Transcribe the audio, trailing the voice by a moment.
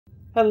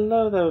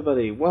Hello there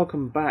everybody,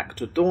 welcome back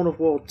to Dawn of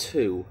War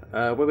 2,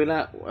 where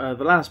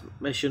the last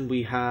mission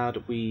we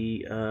had,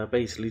 we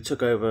basically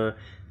took over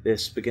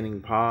this beginning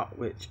part,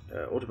 which,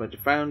 Automated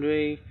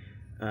Foundry,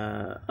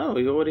 oh,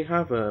 we already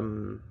have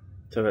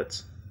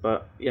turrets,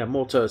 but yeah,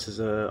 more turrets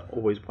is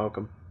always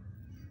welcome.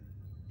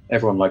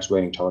 Everyone likes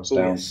raining turrets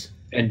down. Yes.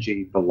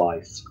 NG for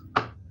life.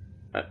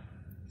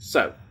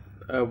 So,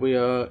 we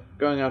are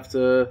going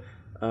after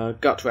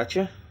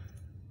Gut-Wretcher.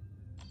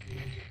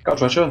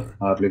 Gut-Wretcher?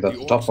 I believe that's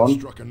the top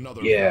one.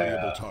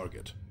 Yeah.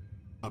 Target.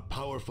 A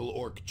powerful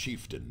orc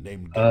chieftain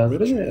named Yeah.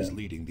 Gut-Wretcher is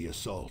leading the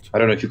assault. I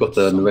don't know if you've got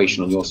the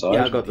narration on your side.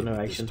 Yeah, I got the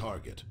narration.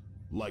 Target,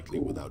 likely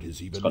without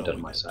his even It's got that on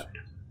knowing my it. side.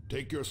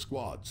 Take your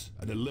squads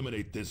and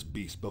eliminate this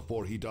beast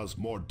before he does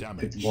more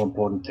damage. The more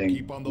important thing,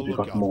 Keep on the we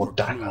lookout got more for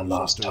data clues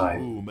last as to time.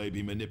 who may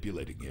be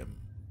manipulating him.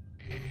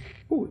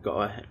 Oh, we've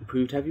got an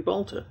improved heavy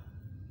bolter.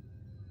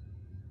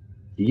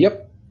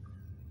 Yep.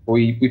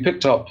 We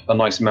picked up a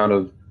nice amount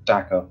of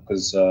DACA,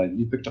 because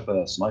you picked up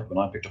a sniper and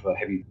I picked up a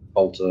heavy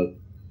bolter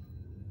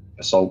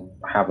assault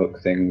havoc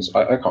things.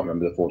 I can't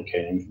remember the 40k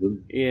name for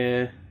them.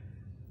 Yeah.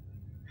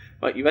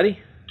 Right, you ready?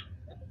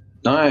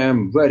 I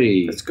am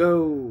ready. Let's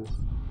go.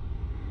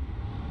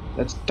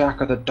 Let's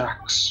DACA the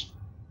DACs.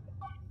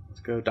 Let's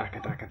go, Daka,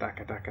 Daka,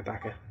 Daka, Daka,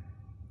 Daka.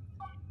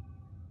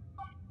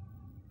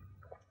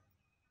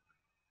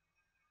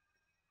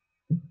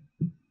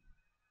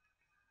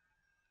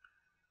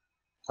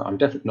 I'm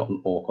definitely not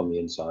an orc on the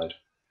inside.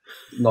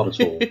 Not at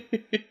all.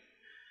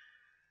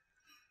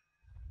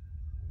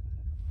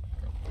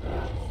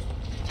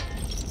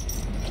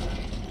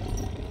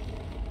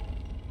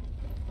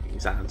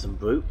 He's a handsome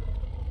brute.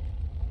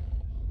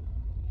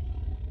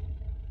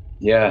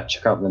 Yeah,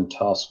 check out them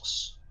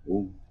tusks.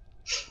 Ooh.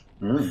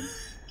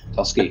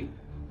 Tusky.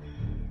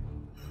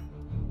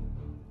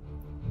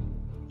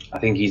 I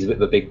think he's a bit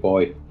of a big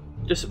boy.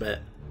 Just a bit.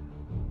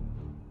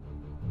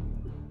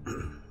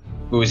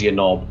 Or is he a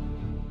knob?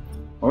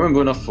 I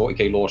remember enough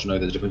 40k lore to know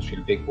there's a difference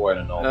between a big boy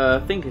and a knob. I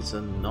think it's a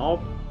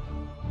knob.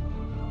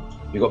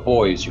 You got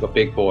boys, you got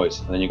big boys,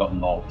 and then you got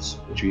knobs,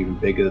 which are even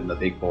bigger than the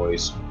big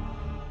boys.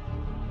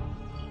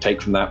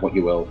 Take from that what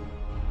you will.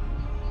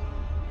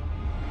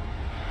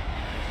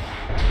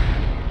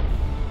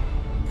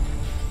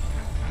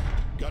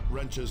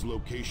 Gut-Wretcher's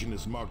location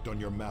is marked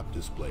on your map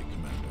display,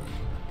 Commander.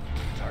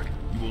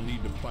 You will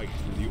need to fight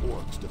through the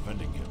orcs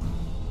defending him.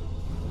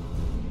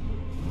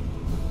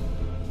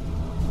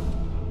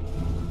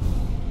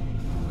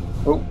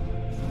 Oh.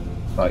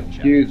 Right,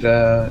 you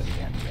there.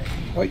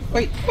 Wait.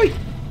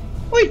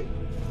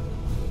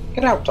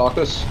 Get out,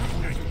 Tarkus.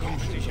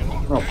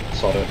 Oh,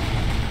 sod it.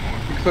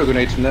 You can throw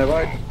grenades from there,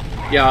 right?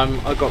 Yeah,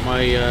 I got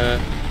my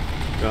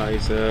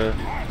guys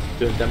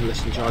doing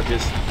demolition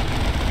charges.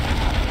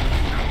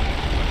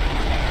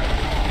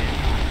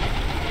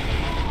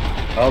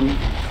 The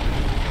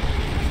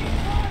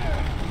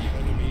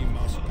enemy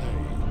must pay.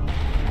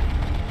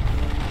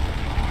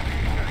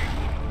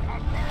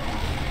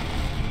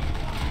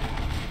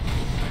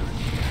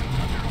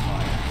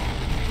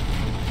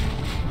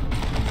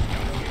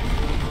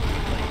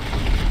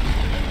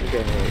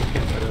 Okay,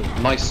 get rid of.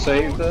 Nice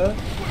save there.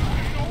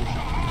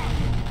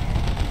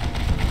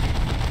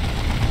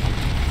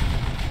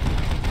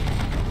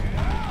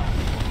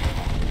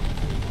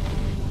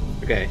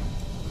 Okay.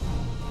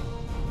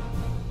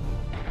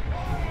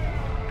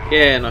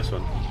 Yeah, nice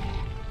one.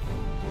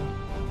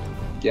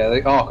 Yeah,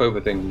 the arc over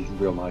thing is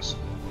real nice.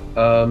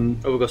 Oh,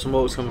 we've got some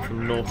orcs coming from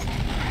the north.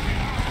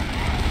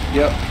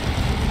 Yep.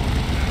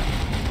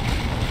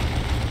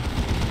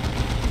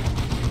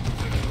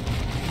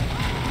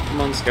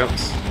 Come on,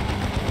 scouts.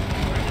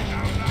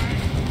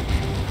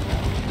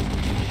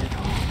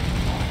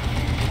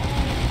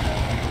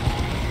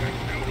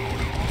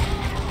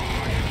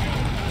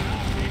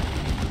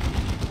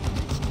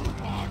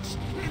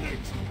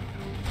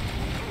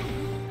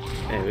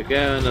 There we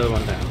go, another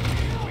one down.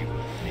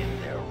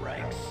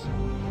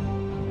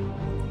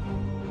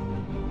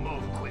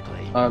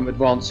 I'm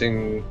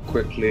advancing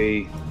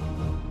quickly.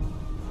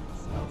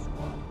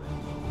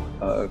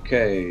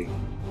 Okay.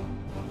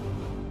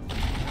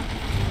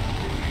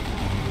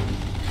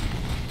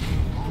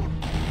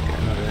 Get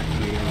another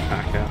FU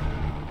back out.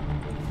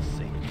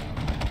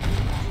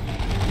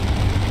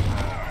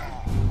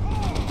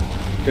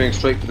 Going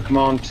straight for the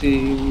command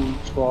team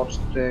squad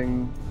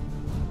thing.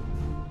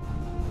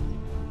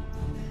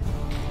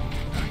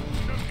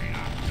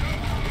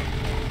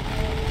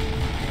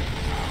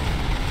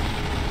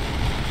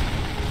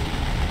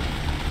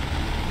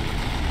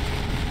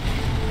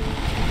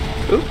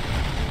 Ooh.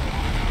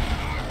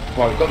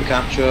 Right, we've got the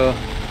capture.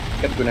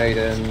 Get the grenade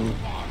in.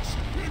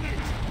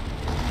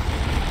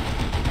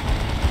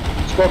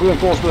 Squad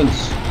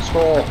reinforcements.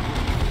 Score.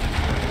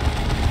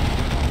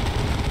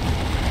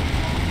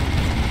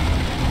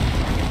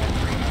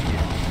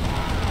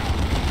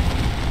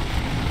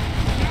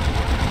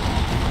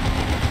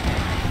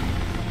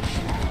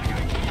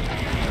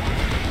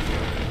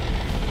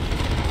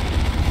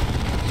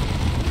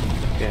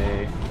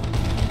 Okay.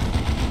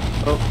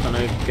 Oh, I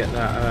know, get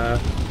that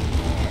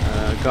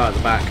guy at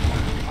the back.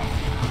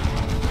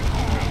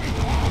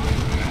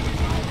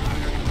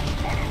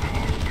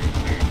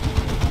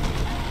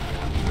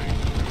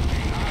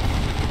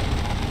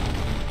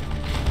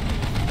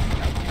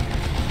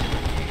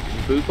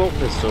 assault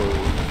pistol.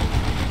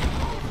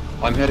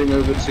 I'm heading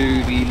over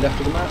to the left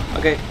of the map.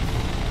 Okay.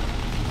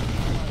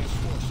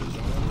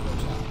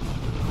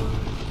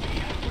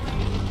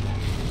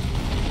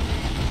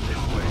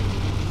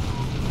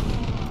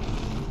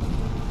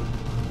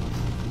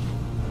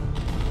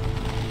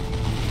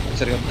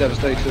 Setting up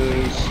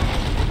devastators.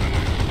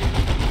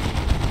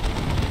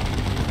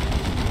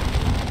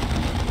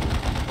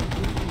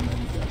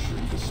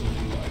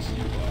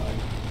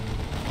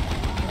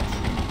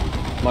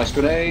 Nice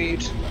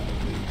grenade.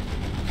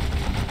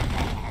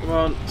 Come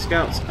on,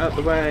 scouts, out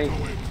the way.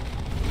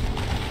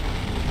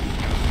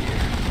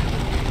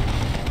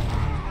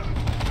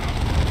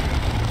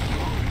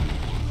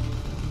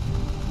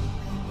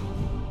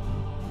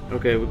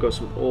 Okay, we've got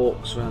some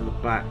orcs around the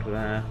back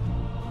there.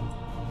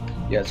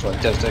 Yeah, that's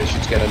right.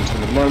 Devastation's getting into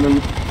them at the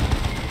moment.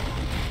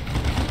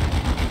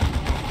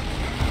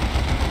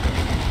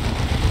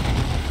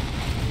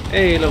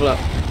 Hey, level up.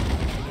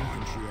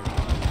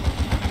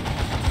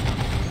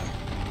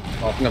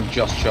 I think I'm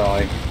just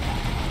shy.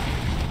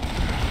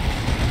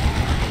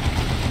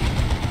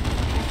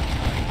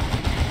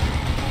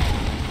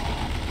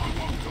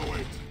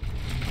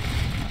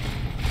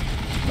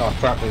 Oh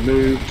crap, they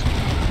moved.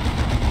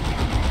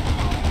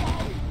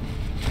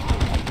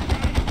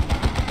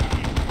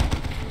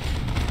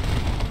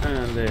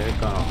 And they're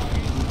gone.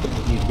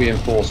 Need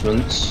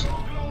reinforcements.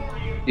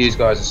 These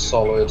guys are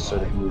solid, so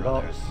they can move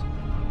up.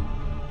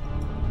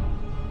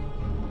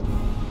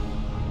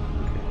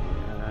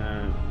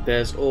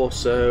 There's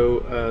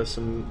also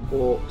some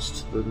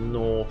orcs to the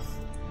north,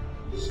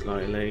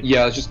 slightly.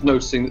 Yeah, I was just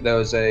noticing that there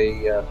was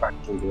a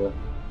factory here.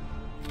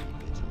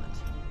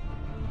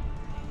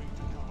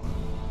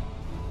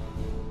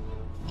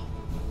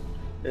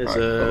 There's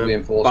Right,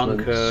 a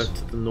bunker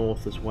to the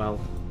north as well.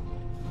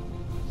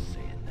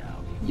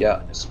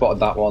 Yeah, spotted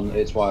that one.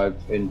 It's why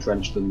I've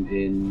entrenched them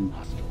in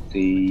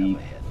the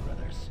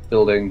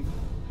building.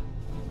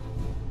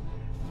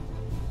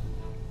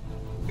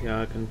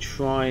 Yeah, I can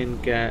try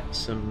and get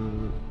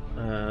some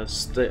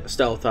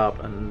stealth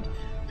up and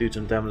do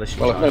some demolition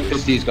Well, I'm going to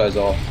charges. piss these guys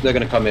off. They're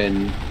going to come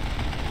in.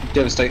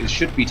 Devastators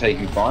should be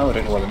taking fire. I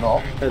don't know whether or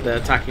not. They're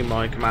attacking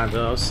my commander.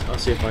 I'll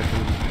see if I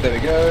can. There we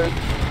go.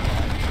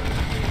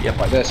 Yep,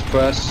 like they're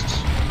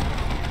suppressed.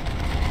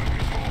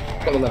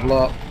 Got the level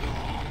up.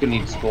 Gonna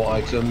need a support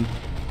item.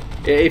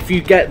 If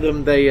you get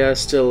them, they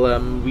still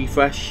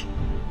refresh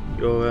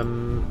your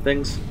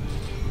things.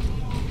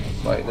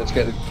 Right, let's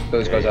get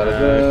those guys out of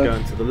there.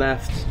 Going to the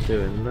left,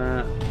 doing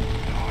that.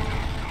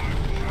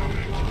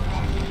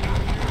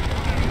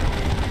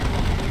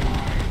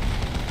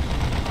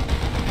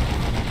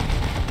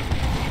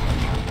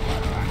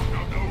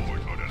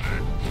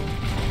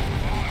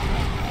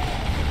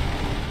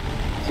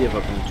 See if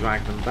I can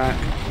drag them back.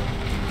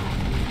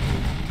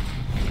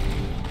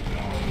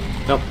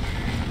 Nope.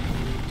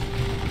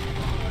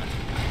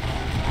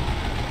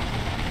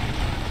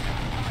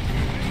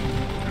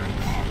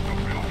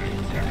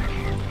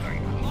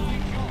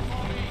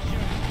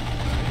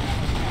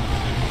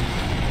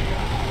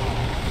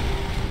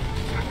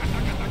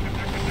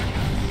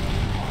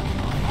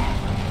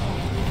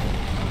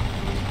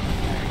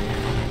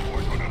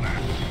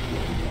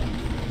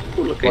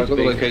 Right, got the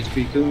locator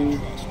beacon.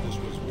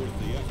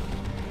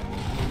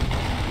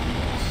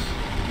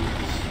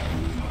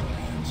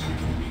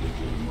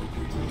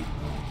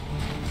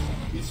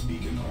 Its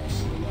beacon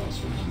also allows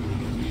for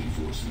healing and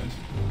reinforcement.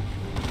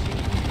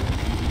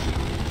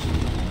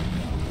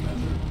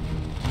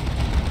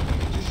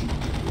 Additional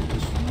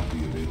generators will not be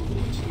available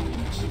until the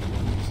next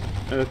deployment.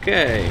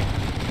 Okay.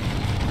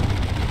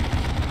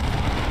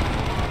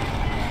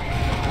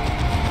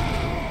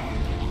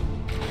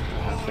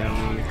 Have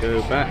them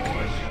go back.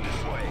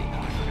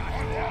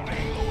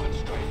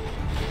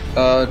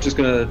 Just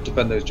gonna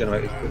defend those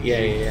generators.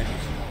 Yeah.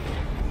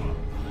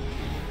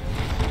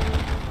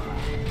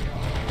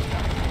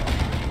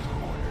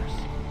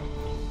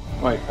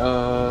 Right,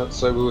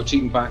 so we were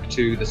cheating back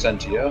to the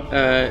centre,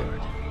 yeah?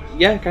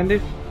 Yeah, can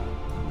do.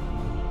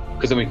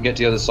 Because then we can get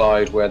to the other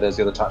side where there's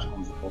the other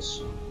tactical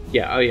force.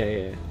 Yeah, oh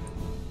yeah.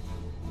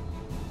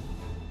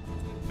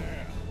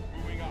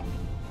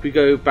 If we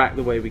go back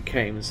the way we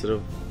came instead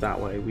of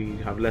that way, we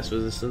have less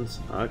resistance.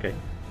 Okay.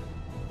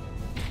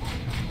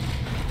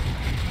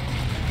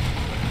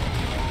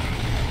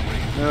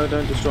 No,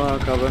 don't destroy our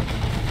cover.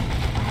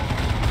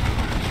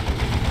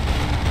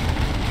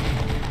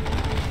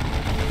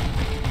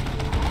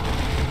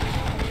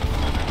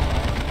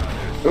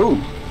 Ooh!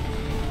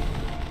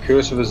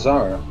 Curse of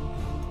Azara.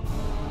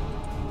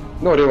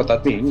 No idea what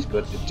that means,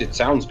 but it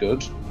sounds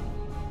good.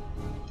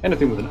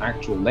 Anything with an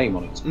actual name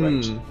on it's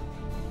great.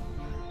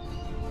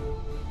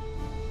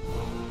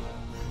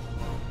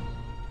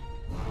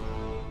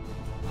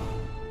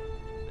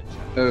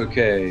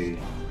 Okay.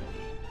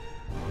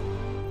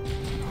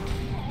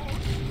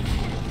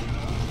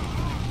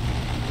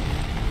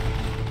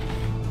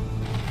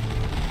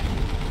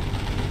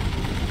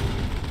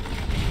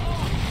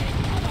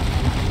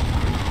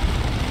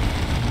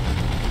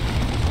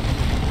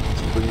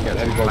 We can get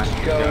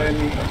Everybody's going,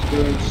 that's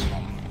good.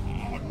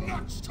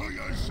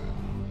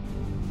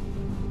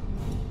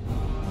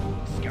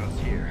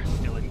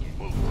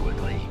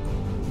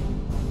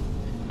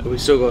 We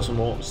still got some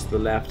orcs to the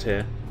left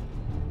here.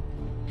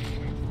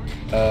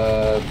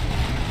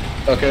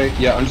 Okay,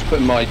 yeah, I'm just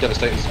putting my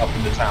Devastators up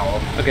in the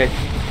tower. Okay.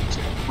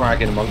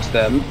 Frag in amongst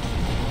them.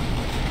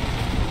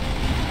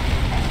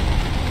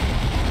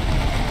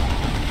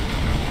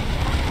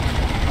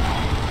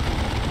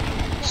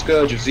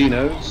 Scourge of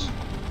Xenos.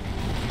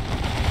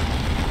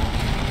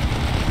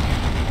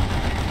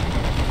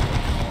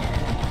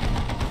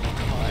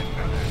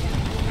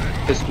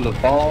 Pistol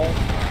of Baal.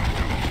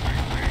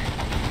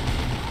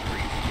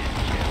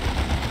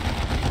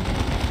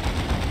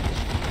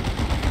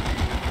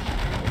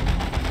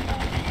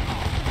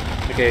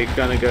 Okay,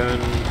 gonna go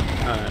and...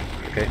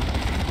 okay.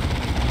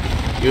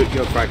 You're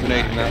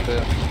fragmenting That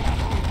bit.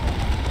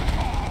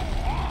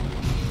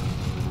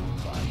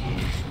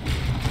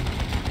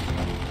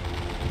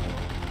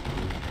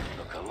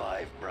 Look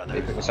alive, brother.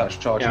 They put the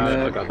satchel charge in Yeah,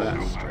 there. I got that.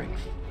 Without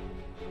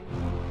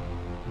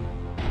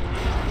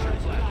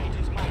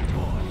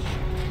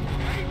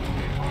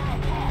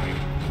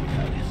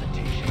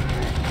hesitation.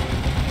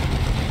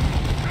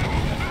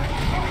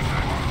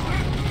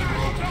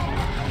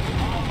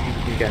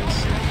 You get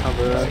some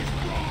cover.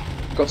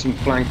 Got some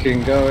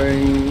flanking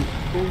going.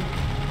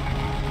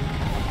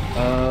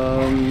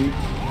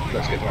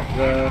 Let's get back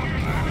there.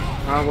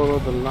 Power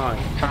of the line.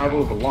 Power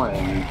of the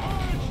Lion.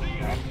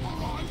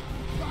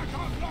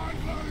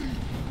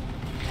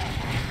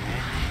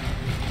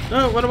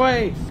 No, run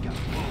away!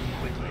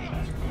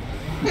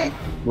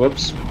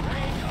 Whoops.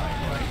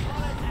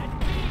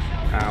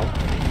 Ow.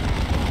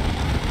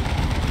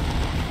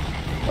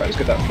 Right, let's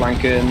get that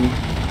flank in.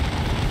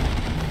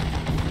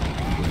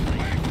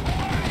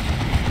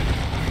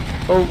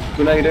 Oh,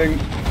 grenading.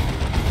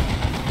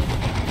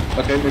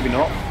 Okay, maybe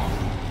not.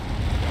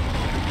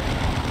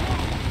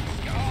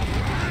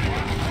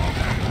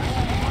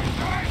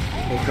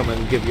 We'll come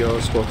and give your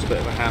squad a bit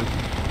of a hand.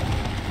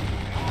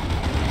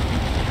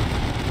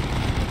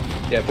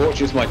 Yeah,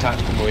 fortunately it's my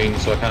tactical marine,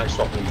 so I can't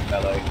swap them into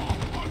melee.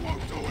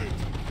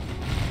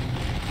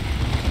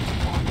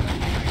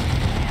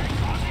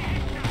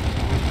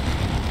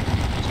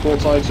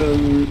 Sport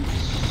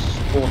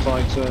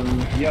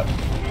item, yep.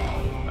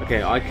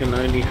 Okay, I can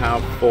only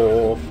have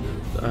 4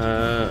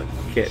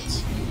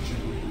 kits.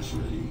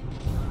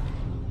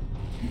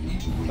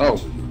 Oh.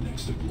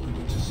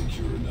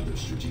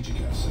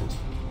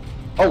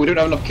 Oh, we don't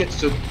have enough kits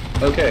to...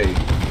 Okay.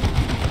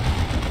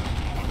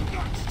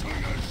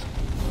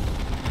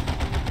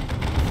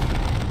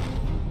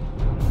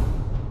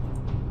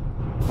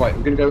 Right,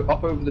 we're going to go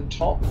up over the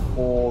top,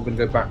 or we're going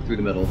to go back through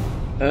the middle?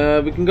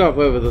 We can go up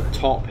over the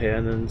top here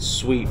and then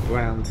sweep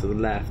round to the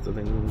left and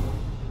then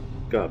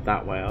go up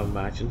that way, I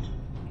imagine.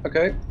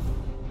 Okay.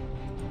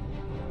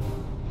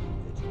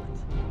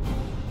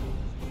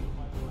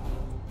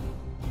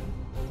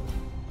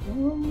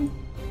 I'm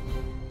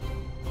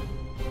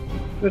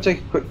going to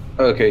take a quick...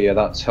 Okay, yeah,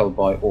 that's held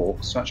by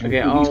orcs. So actually,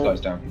 Okay, I'm going to put these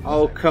guys down here.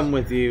 I'll come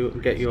with you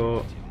and get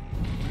your...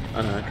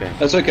 Oh no, okay.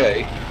 That's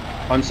okay.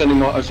 I'm swapping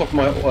my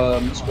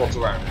squads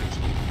around.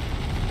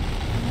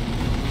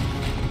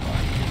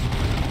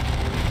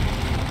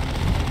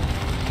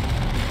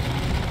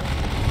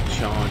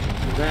 Charge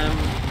into them.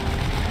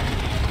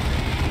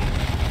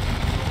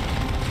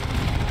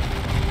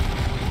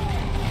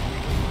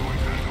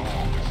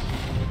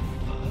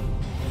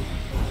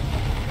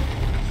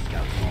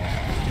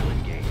 Still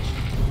engaged.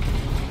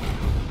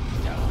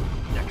 Down.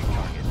 Next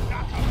target.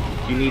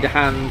 You need a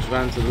hand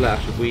round to the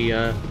left if we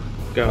go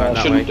around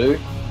that Shouldn't way. do.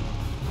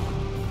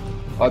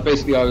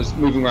 Basically, I was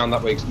moving around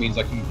that way because it means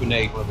I can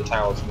grenade one of the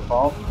towers from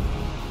afar.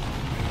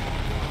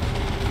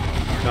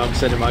 No, I'm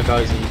sending my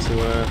guys in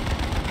to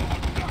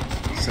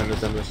send a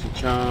demolition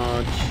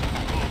charge.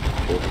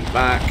 Pull them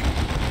back.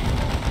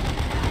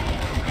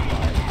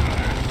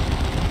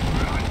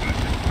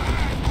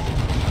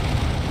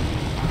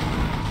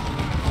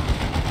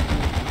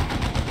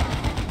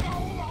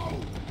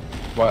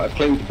 Right, I've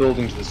claimed the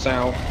building to the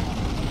south.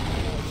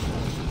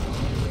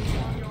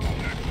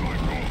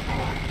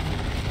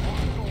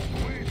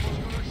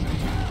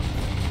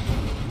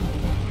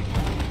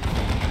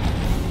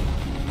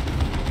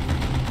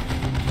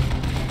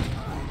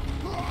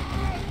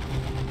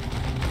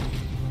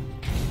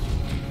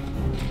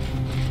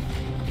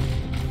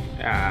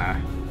 Ah,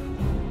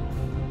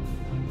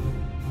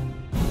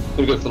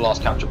 Gonna go for the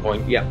last capture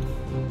point. yep.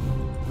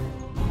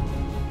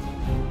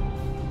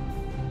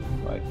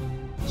 Right.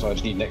 So I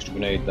just need an extra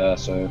grenade there,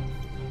 so...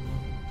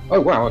 Oh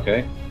wow,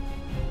 okay.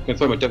 Gonna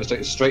throw my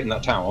Devastator straight in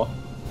that tower.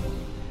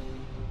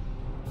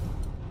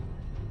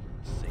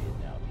 Say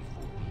it now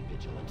before be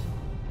vigilant.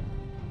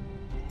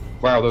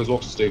 Wow, those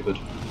orcs are stupid.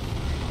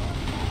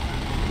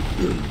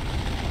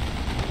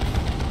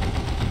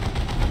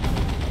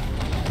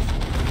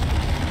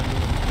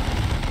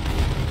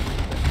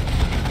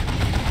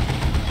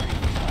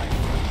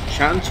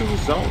 Chantu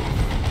Zone.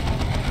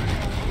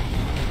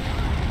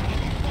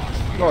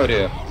 No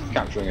idea.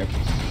 Capturing it.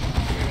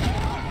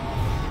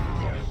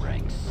 Their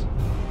ranks.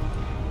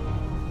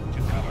 To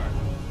cover.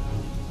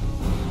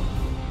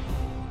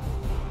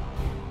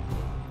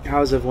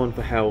 How's everyone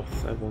for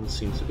health? Everyone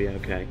seems to be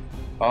okay.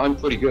 I'm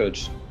pretty good.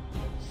 Cyrus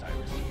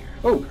here.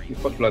 Oh,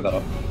 you've got to blow that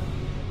up.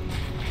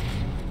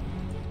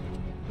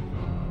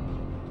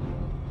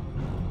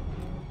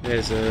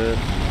 There's a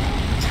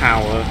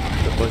tower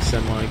that by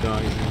semi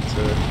guys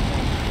into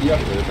Yep.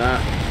 get rid of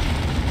that.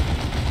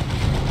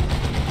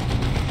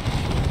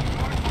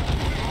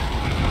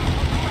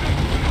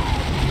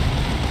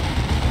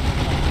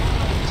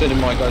 Send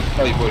in my guys.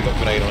 Oh, you've already got a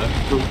grenade on it.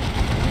 Cool.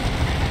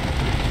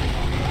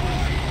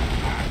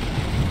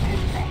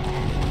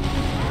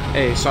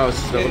 Hey, Cyrus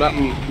is leveled up.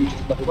 You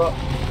just leveled up.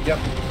 Yep.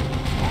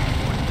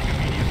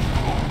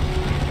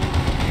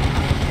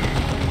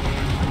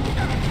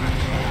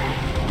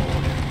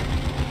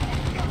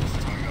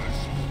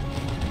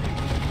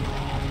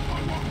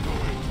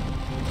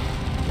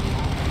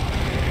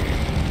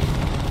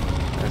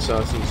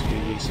 Cyrus needs to be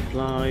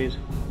resupplied.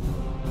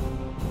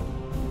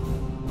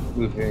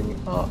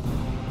 Moving up.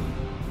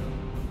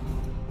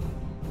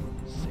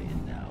 Say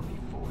it now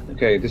before the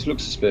Okay, this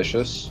looks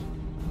suspicious.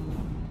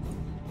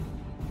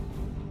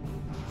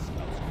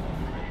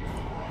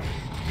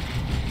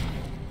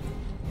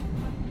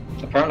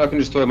 Apparently I can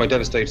just throw my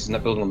Devastators in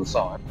that building on the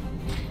side.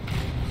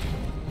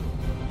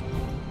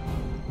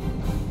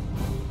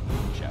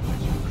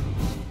 chapter's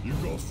recruits. You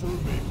got through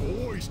me,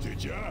 boys,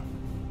 did ya?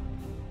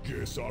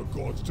 Guess I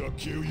got to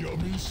kill you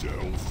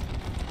myself.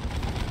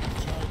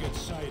 Target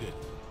sighted.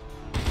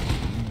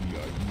 We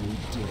are your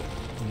dead,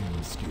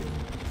 Thing-skin.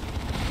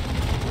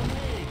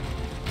 Grenade!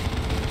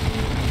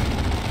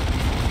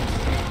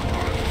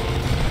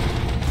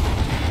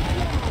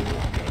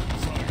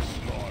 Tastes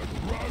like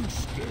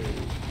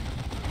roasted.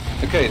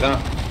 Okay, that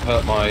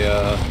hurt my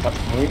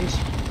tactical wounds.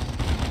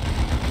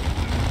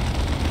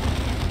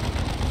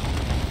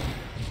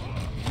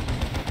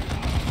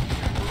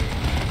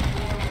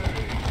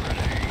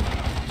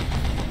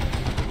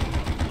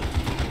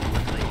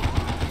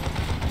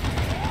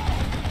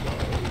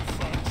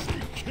 Fancy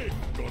kick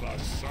gonna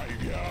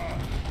save ya.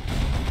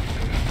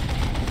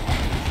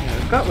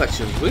 Yeah, gut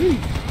lecture's really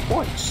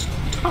quite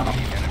tough.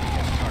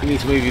 We need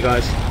to move, you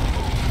guys.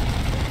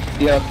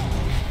 Yeah.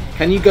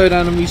 Can you go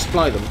down and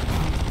resupply them?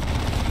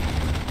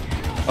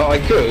 Oh, I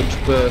could,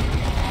 but...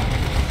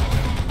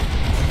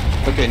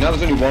 Okay, now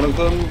there's only one of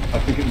them. I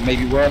think it may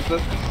be worth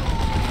it.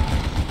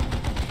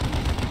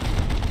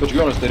 But to be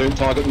honest, they don't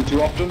target them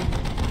too often.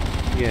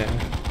 Yeah.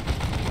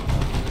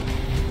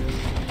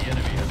 The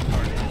enemy has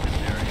targeted this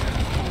area.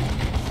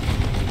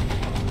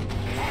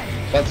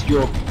 That's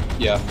your...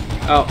 yeah.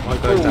 Oh, I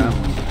go Ooh. down.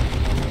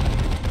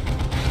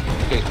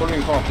 Okay, it's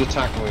probably half the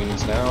attack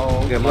marines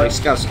now. Yeah, my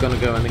scouts are gonna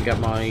go in and get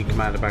my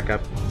commander back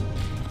up.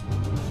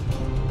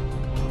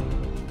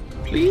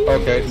 Please?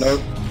 Okay, no.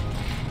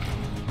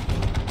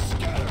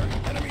 Scatter!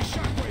 Enemy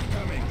shockwave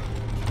coming!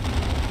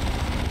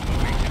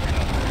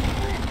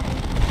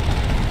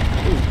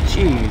 Oh,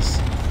 jeez.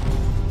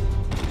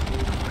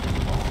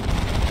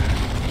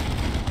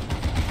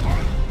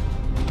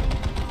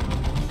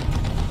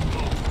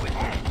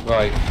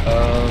 Right,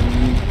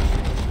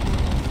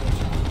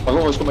 I've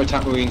almost got my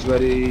attack marines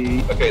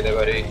ready. Okay, they're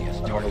ready.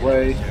 I'm on the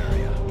way.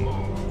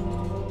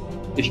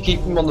 If you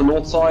keep them on the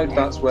north side,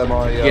 that's where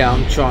my... Yeah,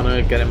 I'm trying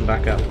to get him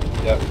back up.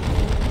 Yeah.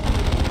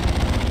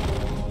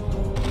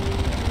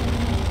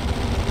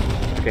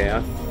 Okay,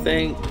 I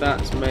think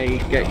that's me.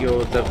 Get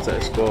your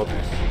Devastator squad.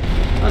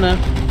 Oh no.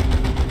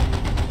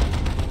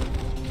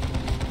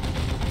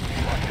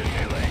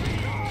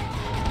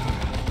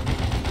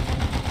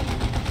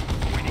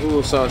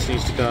 Ooh, Cyrus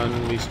needs to go and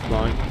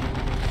resupply.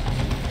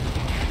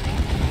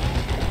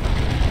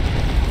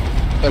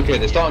 Okay,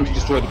 they're starting to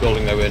destroy the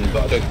building they're in,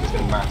 but I don't think it's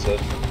going to matter.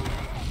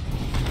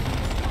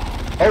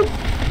 Oh!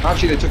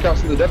 Actually, they took out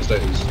some of the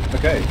Devastators.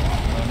 Okay.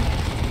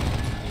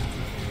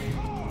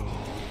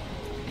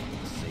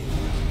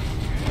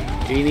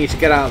 You need to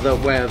get out of the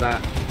way of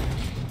that.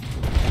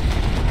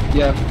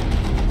 Yeah.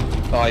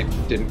 I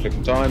didn't click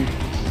in time.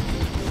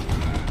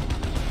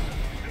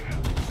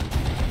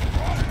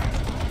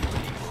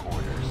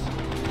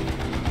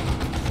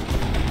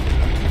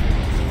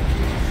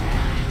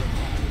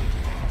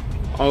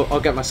 I'll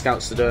get my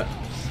scouts to do it.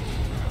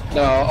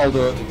 No, I'll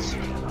do it. It's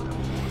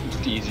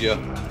just easier.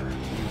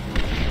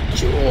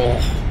 Sure.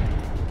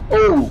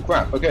 Oh,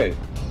 crap. Okay.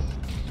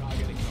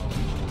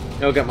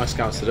 I'll get my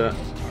scouts to do it.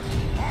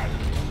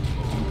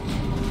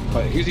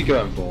 Right, who's he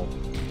going for?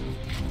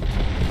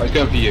 Oh, he's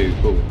going for you.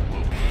 Cool.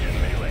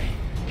 Melee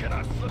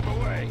cannot slip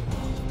away.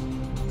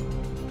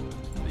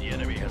 The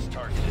enemy has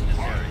targeted this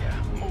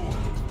area. Move.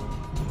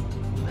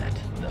 Let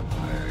the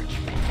purge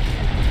begin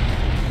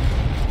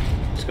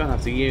It's going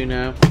after you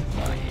now.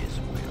 by his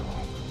will.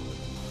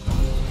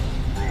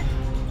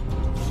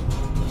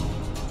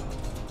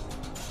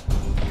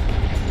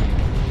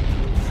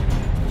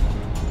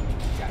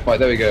 Right,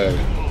 there we go.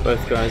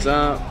 Both guys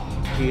up.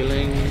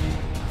 Healing.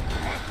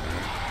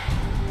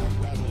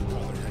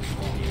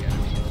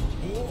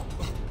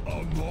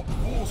 I'm not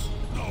boss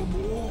no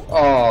more.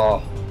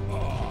 Oh.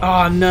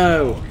 Oh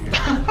no!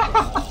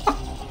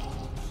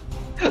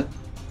 The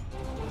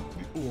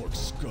orc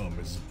scum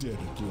is dead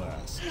at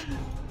last.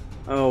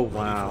 Oh Oh, Ready for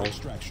wow.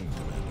 extraction,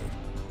 Commander.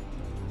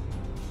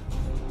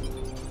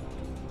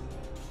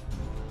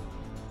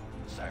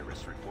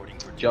 Cyrus reporting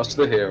for Just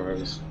the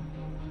heroes.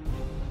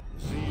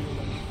 Zeal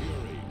and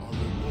fury are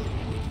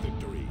rewarded with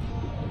victory.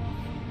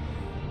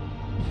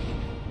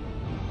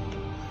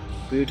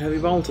 Boot heavy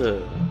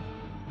bolter.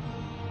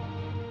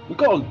 We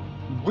got a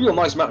real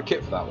nice amount of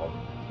kit for that one.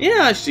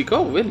 Yeah, actually,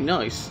 got really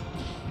nice.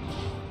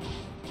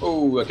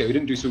 Oh, okay, we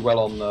didn't do so well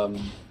on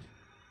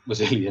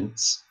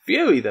resilience.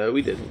 Fury, though,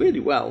 we did really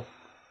well.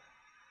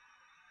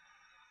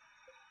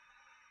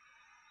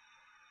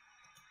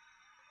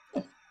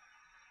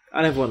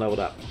 And everyone leveled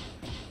up.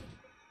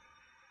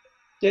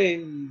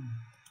 Yay!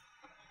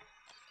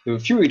 The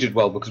Fury did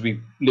well because we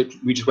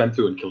just went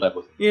through and killed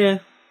everything. Yeah.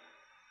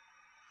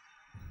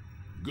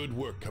 Good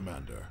work,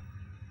 Commander.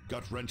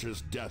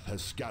 Gut-Wrencher's death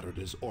has scattered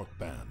his orc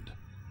band.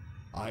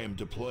 I am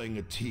deploying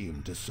a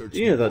team to search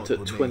Yeah, the that orc took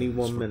remains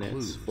 21 for minutes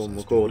clues from as to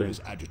recording. who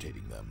is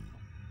agitating them.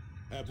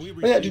 Oh,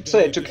 yeah, I did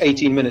say it took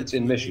 18 minutes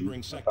in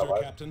mission. Sector,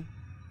 Captain?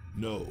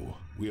 No,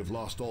 we have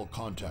lost all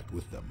contact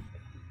with them.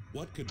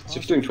 What could So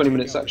if you're doing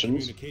 20-minute sections,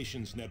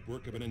 communications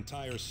network of an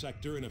entire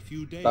sector in a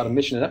few days? about a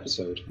mission an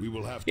episode. We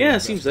will have to Yeah, it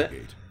seems that.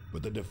 investigate,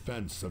 but the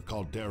defense of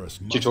Calderis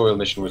must Tutorial come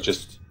mission was first.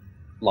 just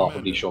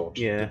laughably Commander, short.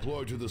 Yeah.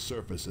 Deploy to the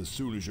surface as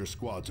soon as your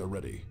squads are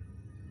ready.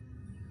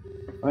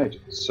 Right,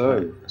 so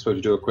I suppose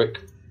we do a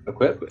quick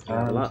equip,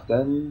 level and up.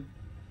 then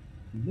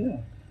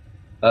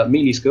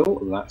melee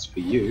skill, that's for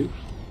you.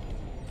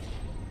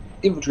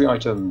 Infantry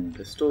item,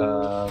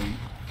 Pistol.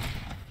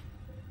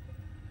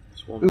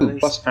 It's one ooh, melee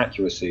plus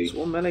accuracy. It's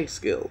one melee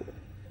skill.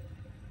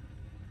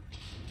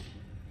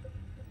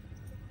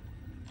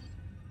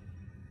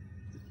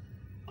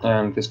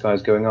 And this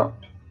guy's going up.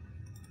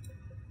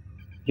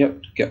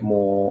 Yep, to get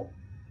more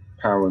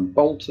power and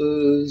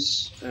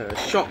bolters.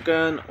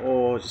 Shotgun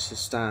or just a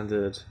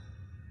standard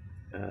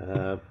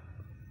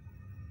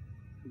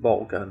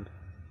bolt gun.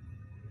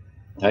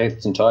 Hey,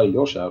 it's entirely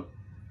your shout.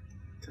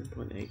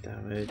 10.8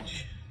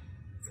 damage.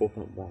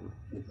 4.1.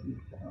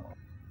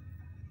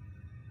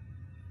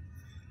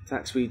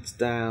 Attack speed's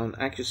down.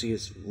 Accuracy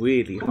is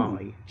really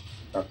high.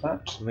 Grab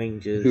that.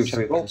 Range Huge is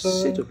heavy bolter.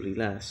 considerably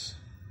less.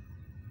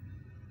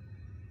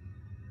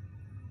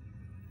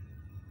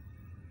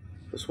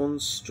 Plus 1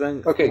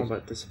 strength, Okay.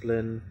 combat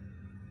discipline,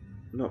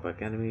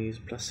 knockback enemies,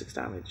 plus 6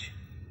 damage.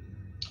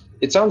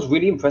 It sounds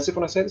really impressive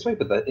when I say it this way,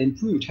 but the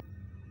improved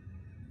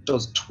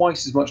does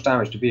twice as much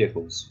damage to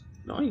vehicles.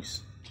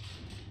 Nice.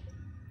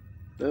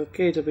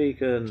 Locator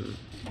beacon.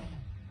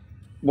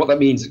 What that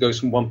means, it goes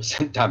from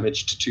 1%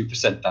 damage to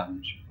 2%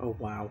 damage. Oh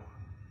wow.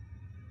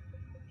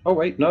 Oh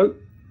wait, no.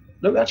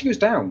 No, it actually goes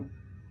down.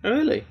 Oh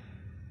really?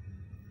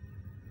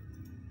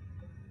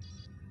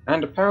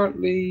 And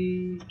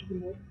apparently...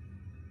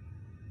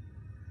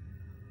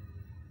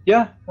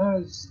 yeah,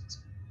 it's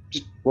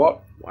just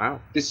what?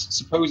 Wow. This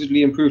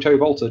supposedly improved heavy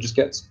bolter just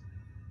gets...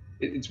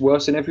 it's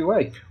worse in every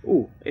way.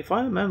 Oh, if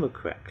I remember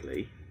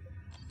correctly,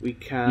 we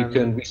can... You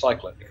can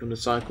recycle it. You can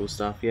recycle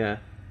stuff, yeah.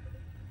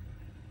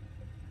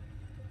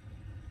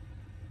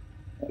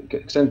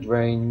 Get extended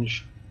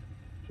range.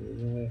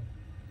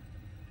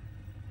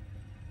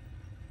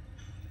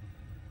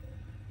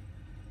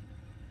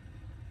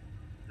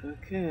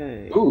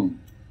 Okay. Ooh.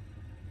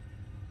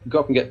 Go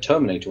up and get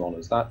Terminator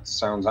honors. That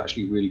sounds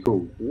actually really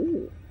cool.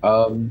 Ooh.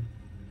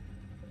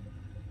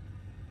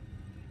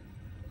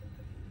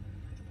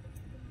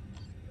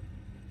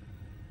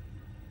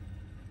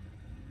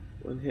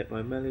 When hit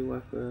by melee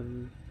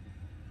weapon.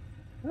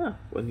 Ah,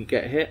 when you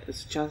get hit,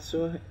 there's a chance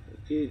to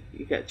you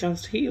get a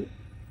chance to heal.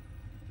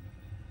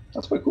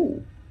 That's quite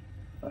cool.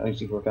 I need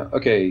to work out.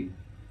 Okay,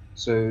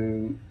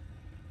 so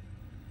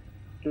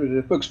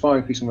focus fire,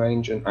 increasing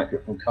range, and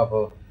accurate from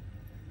cover.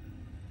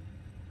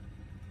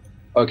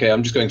 Okay,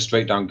 I'm just going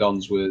straight down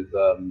guns with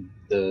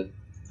the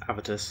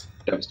Avitus.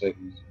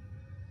 Devastators.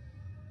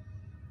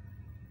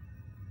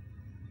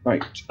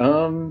 Right.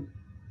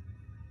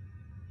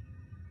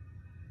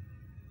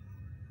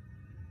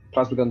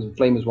 Plasma guns and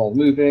flamers while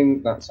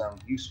moving. That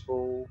sounds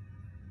useful.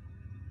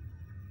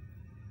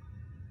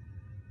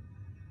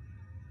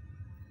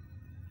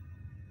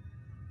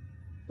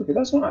 Okay,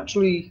 that's not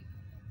actually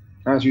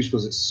as useful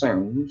as it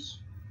sounds.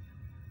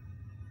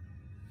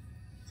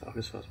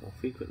 Targets fast more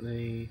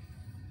frequently.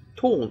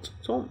 Taunt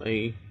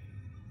me.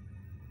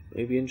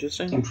 Maybe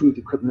interesting. Improve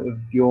the equipment of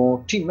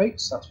your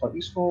teammates. That's quite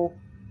useful.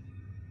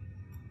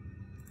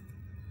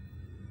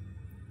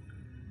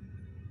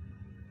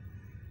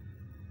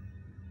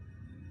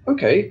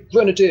 Okay,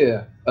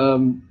 Grenadier.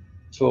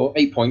 For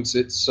 8 points,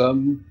 it's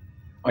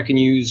I can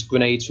use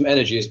grenades from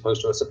energy as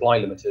opposed to a supply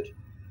limited.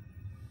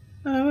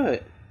 Oh,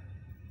 right.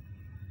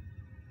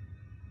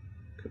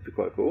 Could be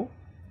quite cool.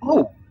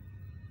 Oh,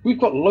 we've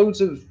got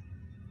loads of.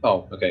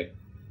 Oh, okay.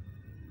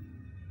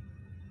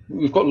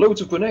 We've got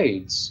loads of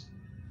grenades,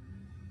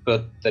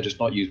 but they're just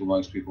not used by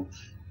most people.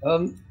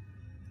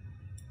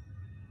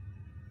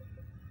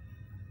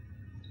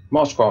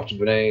 Mastercrafted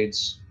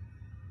grenades.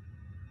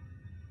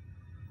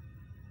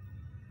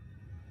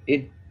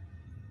 It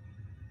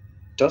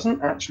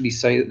doesn't actually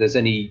say that there's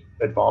any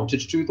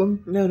advantage to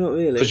them. No, not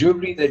really.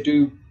 Presumably they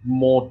do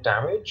more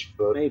damage,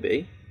 but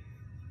Maybe.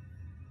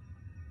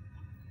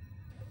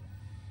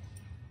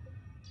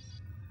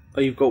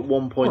 Oh, you've got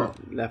 1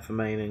 point left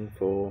remaining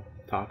for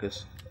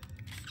Tarkus.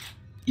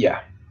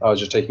 yeah, I was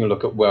just taking a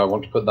look at where I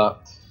want to put that.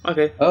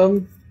 Okay.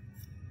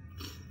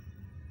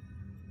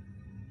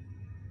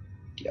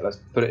 Yeah, let's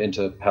put it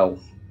into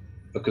health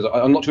because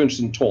I'm not too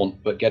interested in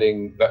taunt, but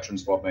getting veteran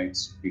squad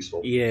mates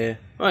useful. Yeah.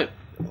 Right,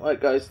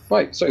 guys.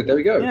 Right, so there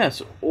we go. Yeah,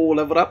 so all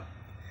leveled up.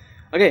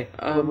 Okay.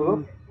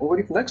 All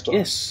ready for next time.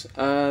 Yes.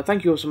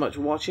 Thank you all so much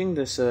for watching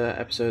this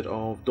episode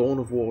of Dawn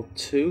of War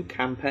 2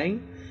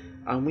 campaign,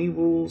 and we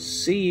will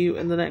see you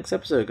in the next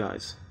episode,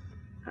 guys.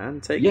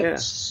 And take care.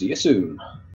 See you soon.